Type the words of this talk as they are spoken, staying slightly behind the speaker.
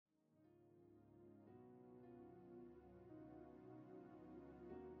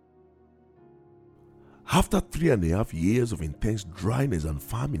After 3.5 years of intense dryness and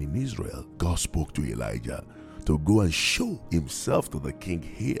famine in Israel, God spoke to Elijah to go and show himself to the king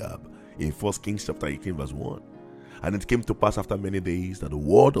Ahab in 1 Kings chapter 18 verse 1. And it came to pass after many days that the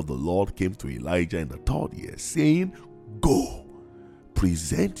word of the Lord came to Elijah in the 3rd year, saying, Go,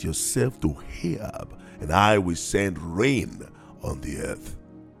 present yourself to Ahab, and I will send rain on the earth.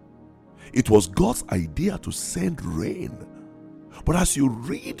 It was God's idea to send rain. But as you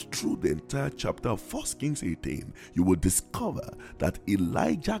read through the entire chapter of 1 Kings 18, you will discover that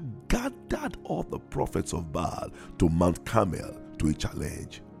Elijah gathered all the prophets of Baal to Mount Carmel to a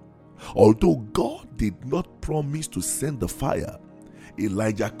challenge. Although God did not promise to send the fire,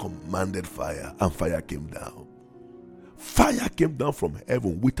 Elijah commanded fire, and fire came down. Fire came down from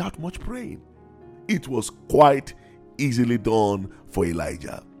heaven without much praying. It was quite easily done for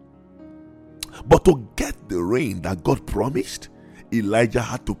Elijah. But to get the rain that God promised, Elijah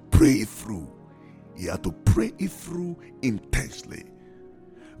had to pray it through. He had to pray it through intensely.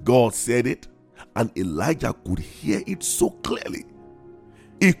 God said it, and Elijah could hear it so clearly.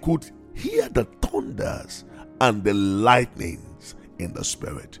 He could hear the thunders and the lightnings in the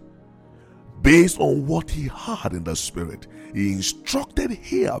spirit. Based on what he heard in the spirit, he instructed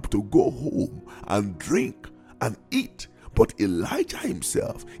Ahab to go home and drink and eat. But Elijah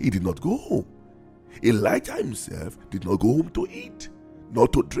himself, he did not go home. Elijah himself did not go home to eat, nor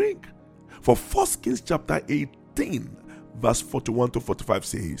to drink. For 1 Kings chapter 18, verse 41 to 45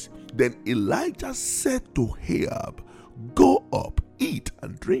 says, Then Elijah said to Ahab, Go up, eat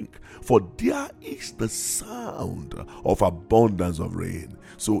and drink, for there is the sound of abundance of rain.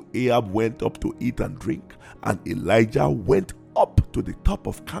 So Ahab went up to eat and drink, and Elijah went up to the top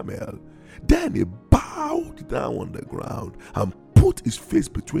of Carmel. Then he bowed down on the ground and put his face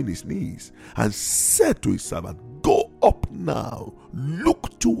between his knees and said to his servant, Go up now,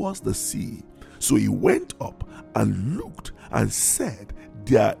 look towards the sea. So he went up and looked and said,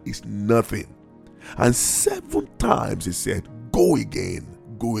 There is nothing. And 7 times he said, Go again,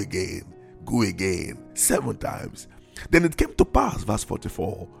 go again, go again, 7 times. Then it came to pass, verse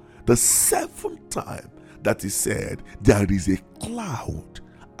 44, the 7th time that he said, There is a cloud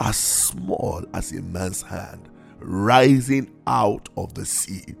as small as a man's hand rising out of the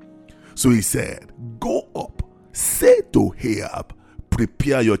sea. So he said, Go up, say to Ahab,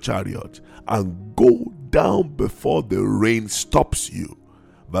 Prepare your chariot and go down before the rain stops you.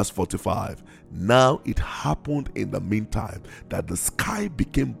 Verse 45, Now it happened in the meantime that the sky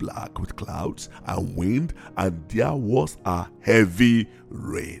became black with clouds and wind, and there was a heavy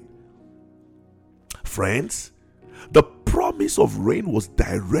rain. Friends, the promise of rain was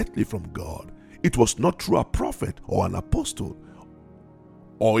directly from God. It was not through a prophet or an apostle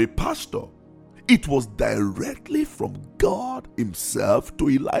or a pastor. It was directly from God himself to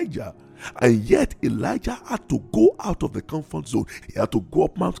Elijah. And yet Elijah had to go out of the comfort zone. He had to go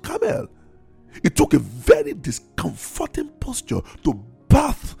up Mount Carmel. It took a very discomforting posture to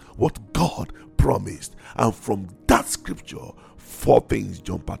birth what God promised. And from that scripture, 4 things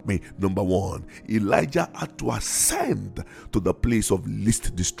jump at me. Number 1, Elijah had to ascend to the place of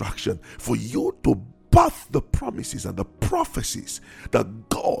least distraction. For you to birth the promises and the prophecies that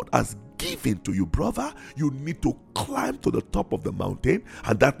God has given to you, brother, you need to climb to the top of the mountain,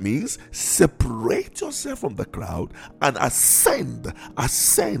 and that means separate yourself from the crowd and ascend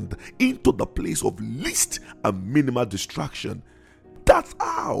into the place of least and minimal distraction. That's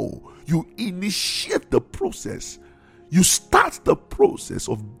how you initiate the process. You start the process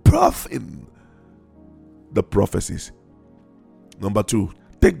of birthing the prophecies. Number 2,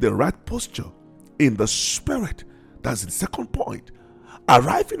 take the right posture in the spirit. That's the second point.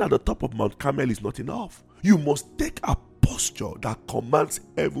 Arriving at the top of Mount Carmel is not enough. You must take a posture that commands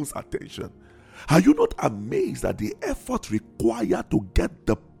heaven's attention. Are you not amazed at the effort required to get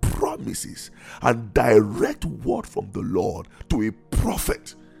the promises and direct word from the Lord to a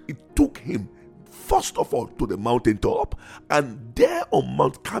prophet? It took him first of all to the mountaintop, and there on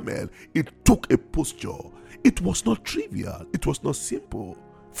Mount Carmel it took a posture. It was not trivial. It was not simple.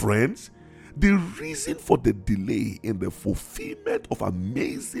 Friends, the reason for the delay in the fulfillment of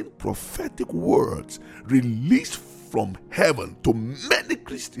amazing prophetic words released from heaven to many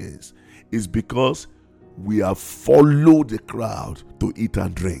Christians is because we have followed the crowd to eat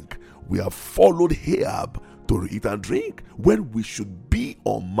and drink. We have followed Ahab to eat and drink when we should be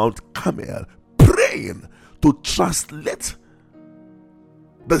on Mount Carmel praying to translate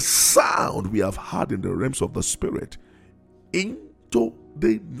the sound we have heard in the realms of the spirit into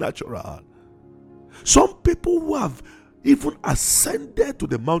the natural. Some people who have even ascended to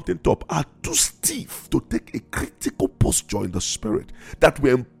the mountaintop, are too stiff to take a critical posture in the spirit that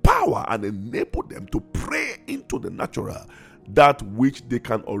will empower and enable them to pray into the natural that which they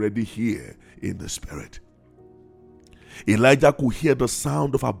can already hear in the spirit. Elijah could hear the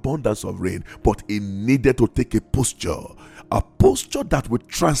sound of abundance of rain, but he needed to take a posture that would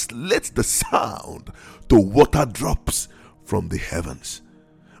translate the sound to water drops from the heavens.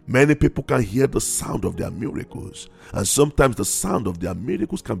 Many people can hear the sound of their miracles, and sometimes the sound of their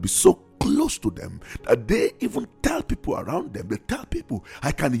miracles can be so close to them that they even tell people around them, they tell people,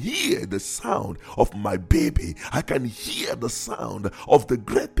 I can hear the sound of my baby. I can hear the sound of the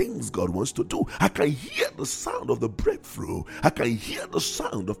great things God wants to do. I can hear the sound of the breakthrough. I can hear the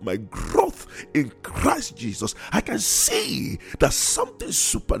sound of my growth in Christ Jesus. I can see that something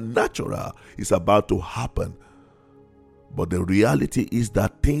supernatural is about to happen. But the reality is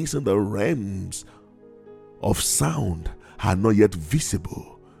that things in the realms of sound are not yet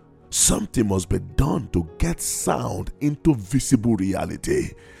visible. Something must be done to get sound into visible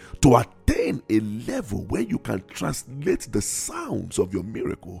reality, to attain a level where you can translate the sounds of your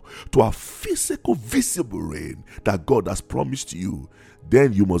miracle to a physical, visible rain that God has promised you.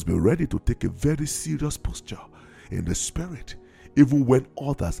 Then you must be ready to take a very serious posture in the spirit. Even when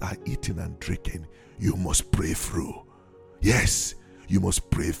others are eating and drinking, you must pray through. Yes, you must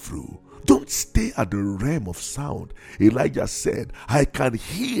pray through. Don't stay at the realm of sound. Elijah said, I can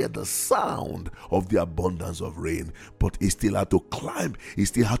hear the sound of the abundance of rain. But he still had to climb. He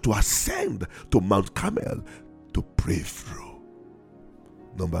still had to ascend to Mount Carmel to pray through.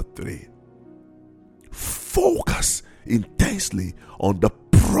 Number 3, focus intensely on the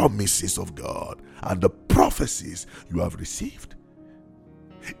promises of God and the prophecies you have received.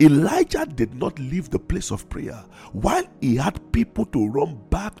 Elijah did not leave the place of prayer. While he had people to run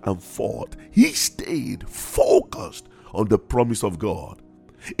back and forth, he stayed focused on the promise of God.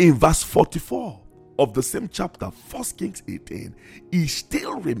 In verse 44 of the same chapter, 1 Kings 18, he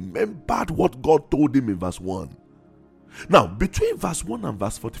still remembered what God told him in verse 1. Now, between verse 1 and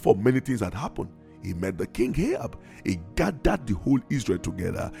verse 44, many things had happened. He met the king Ahab. He gathered the whole Israel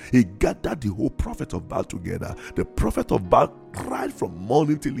together. He gathered the whole prophet of Baal together. The prophet of Baal cried from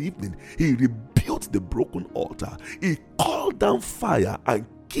morning till evening. He rebuilt the broken altar. He called down fire and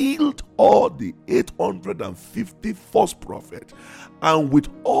killed all the 850 false prophets. And with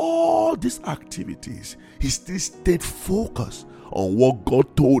all these activities, he still stayed focused on what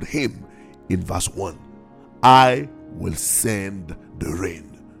God told him in verse 1. I will send the rain.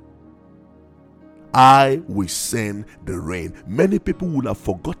 I will send the rain. Many people will have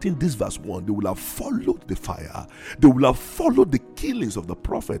forgotten this verse 1. They will have followed the fire. They will have followed the killings of the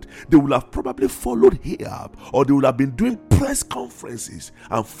prophet. They will have probably followed Ahab, or they will have been doing press conferences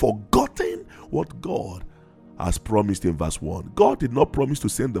and forgotten what God has promised in verse 1. God did not promise to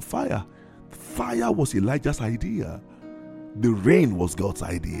send the fire. Fire was Elijah's idea. The rain was God's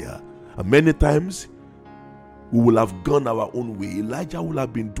idea. And many times we will have gone our own way. Elijah will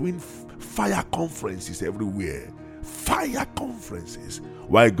have been doing fire conferences everywhere. Fire conferences.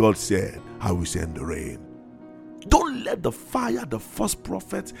 While God said, I will send the rain. Don't let the fire, the false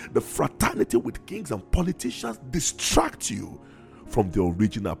prophets, the fraternity with kings and politicians distract you from the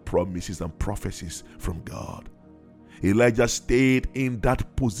original promises and prophecies from God. Elijah stayed in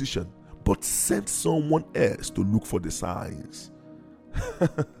that position, but sent someone else to look for the signs.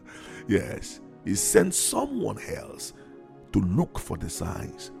 Yes. He sent someone else to look for the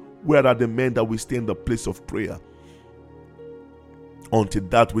signs. Where are the men that will stay in the place of prayer until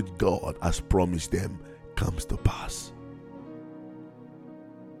that which God has promised them comes to pass?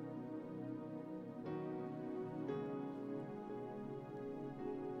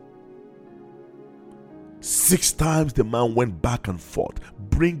 Six times the man went back and forth,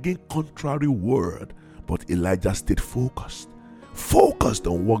 bringing contrary word, but Elijah stayed focused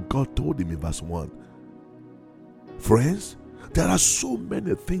on what God told him in verse 1. Friends, there are so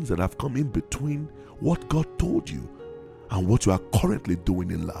many things that have come in between what God told you and what you are currently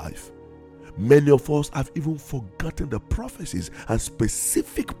doing in life. Many of us have even forgotten the prophecies and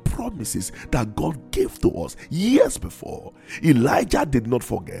specific promises that God gave to us years before. Elijah did not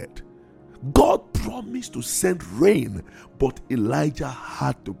forget. God promised to send rain, but Elijah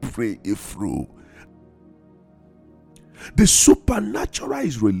had to pray it through. The supernatural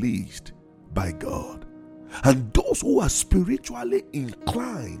is released by God, and those who are spiritually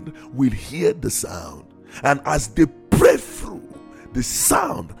inclined will hear the sound, and as they pray through, the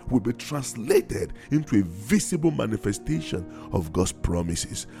sound will be translated into a visible manifestation of God's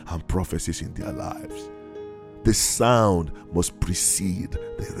promises and prophecies in their lives. The sound must precede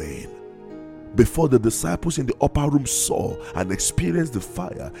the rain. Before the disciples in the upper room saw and experienced the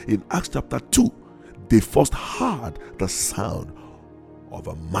fire in Acts chapter 2, they first heard the sound of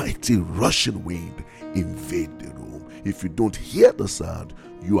a mighty rushing wind invade the room. If you don't hear the sound,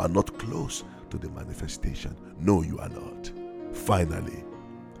 you are not close to the manifestation. No, you are not. Finally,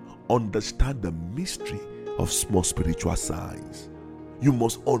 understand the mystery of small spiritual signs. You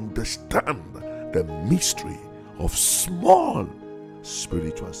must understand the mystery of small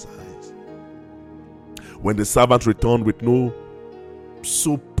spiritual signs. When the servant returned with no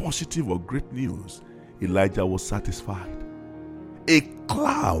so positive or great news, Elijah was satisfied. A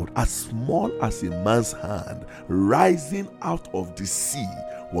cloud as small as a man's hand rising out of the sea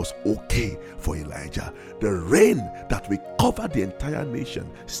was okay for Elijah. The rain that will cover the entire nation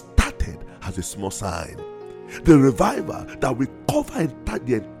started as a small sign. The revival that will cover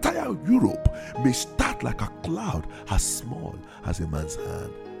the entire Europe may start like a cloud as small as a man's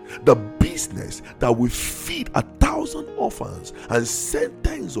hand. The business that will feed 1,000 orphans and send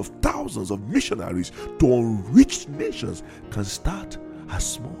tens of thousands of missionaries to unreached nations can start as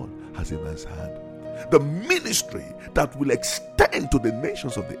small as a man's hand. The ministry that will extend to the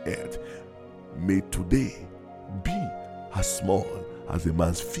nations of the earth may today be as small as a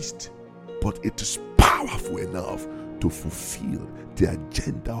man's fist, but it is powerful enough to fulfill the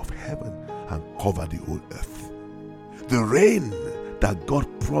agenda of heaven and cover the whole earth. The rain that God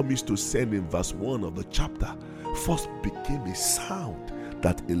promised to send in verse 1 of the chapter first became a sound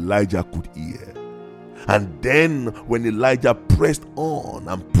that Elijah could hear. And then when Elijah pressed on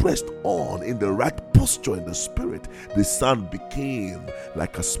in the right posture in the spirit, the sound became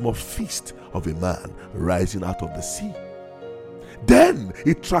like a small fist of a man rising out of the sea. Then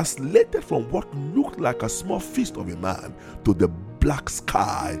it translated from what looked like a small fist of a man to the black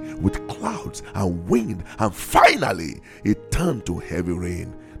sky with clouds and wind, and finally it turned to heavy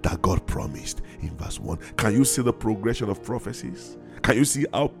rain that God promised in verse 1. Can you see the progression of prophecies? Can you see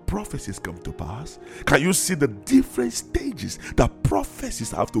how prophecies come to pass? Can you see the different stages that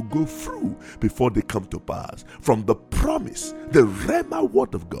prophecies have to go through before they come to pass? From the promise, the Rhema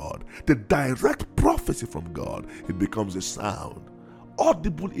word of God, the direct prophecy from God, it becomes a sound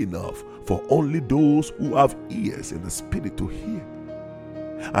audible enough for only those who have ears in the spirit to hear.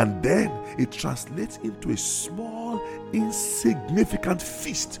 And then it translates into a small, insignificant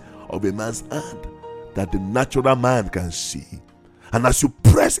fist of a man's hand that the natural man can see. And as you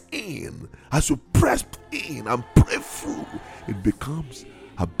press in and pray through, it becomes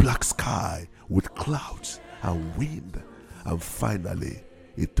a black sky with clouds and wind. And finally,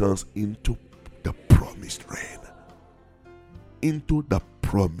 it turns into the promised rain. Into the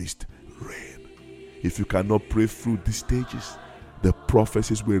promised rain. If you cannot pray through these stages, the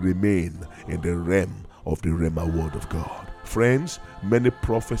prophecies will remain in the realm of the Rhema word of God. Friends, many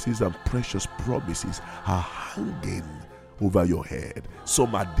prophecies and precious promises are hanging over your head.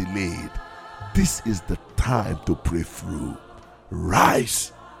 Some are delayed. This is the time to pray through.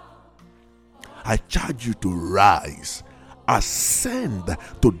 Rise. I charge you to rise. Ascend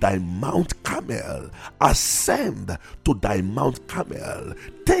to thy Mount Carmel. Ascend to thy Mount Carmel.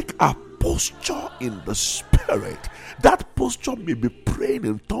 Take a posture in the spirit. That posture may be praying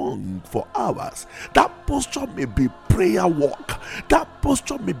in tongues for hours. That posture may be prayer walk. That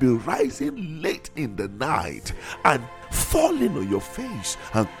posture may be rising late in the night and falling on your face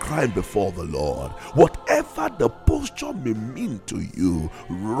and crying before the Lord. Whatever the posture may mean to you,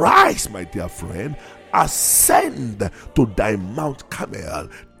 rise, my dear friend. Ascend to thy Mount Carmel.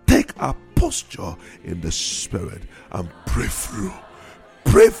 Take a posture in the spirit and pray through.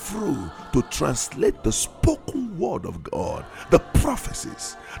 Pray through to translate the spoken word of God, the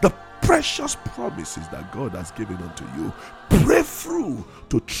prophecies, the precious promises that God has given unto you. Pray through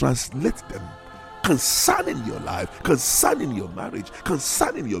to translate them concerning your life, concerning your marriage,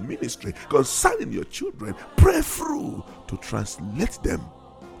 concerning your ministry, concerning your children. Pray through to translate them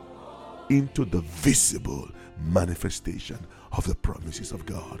into the visible manifestation of the promises of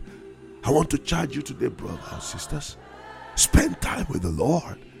God. I want to charge you today, brothers and sisters. Spend time with the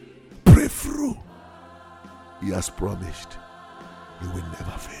Lord. Pray through. He has promised He will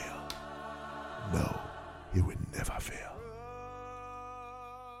never fail.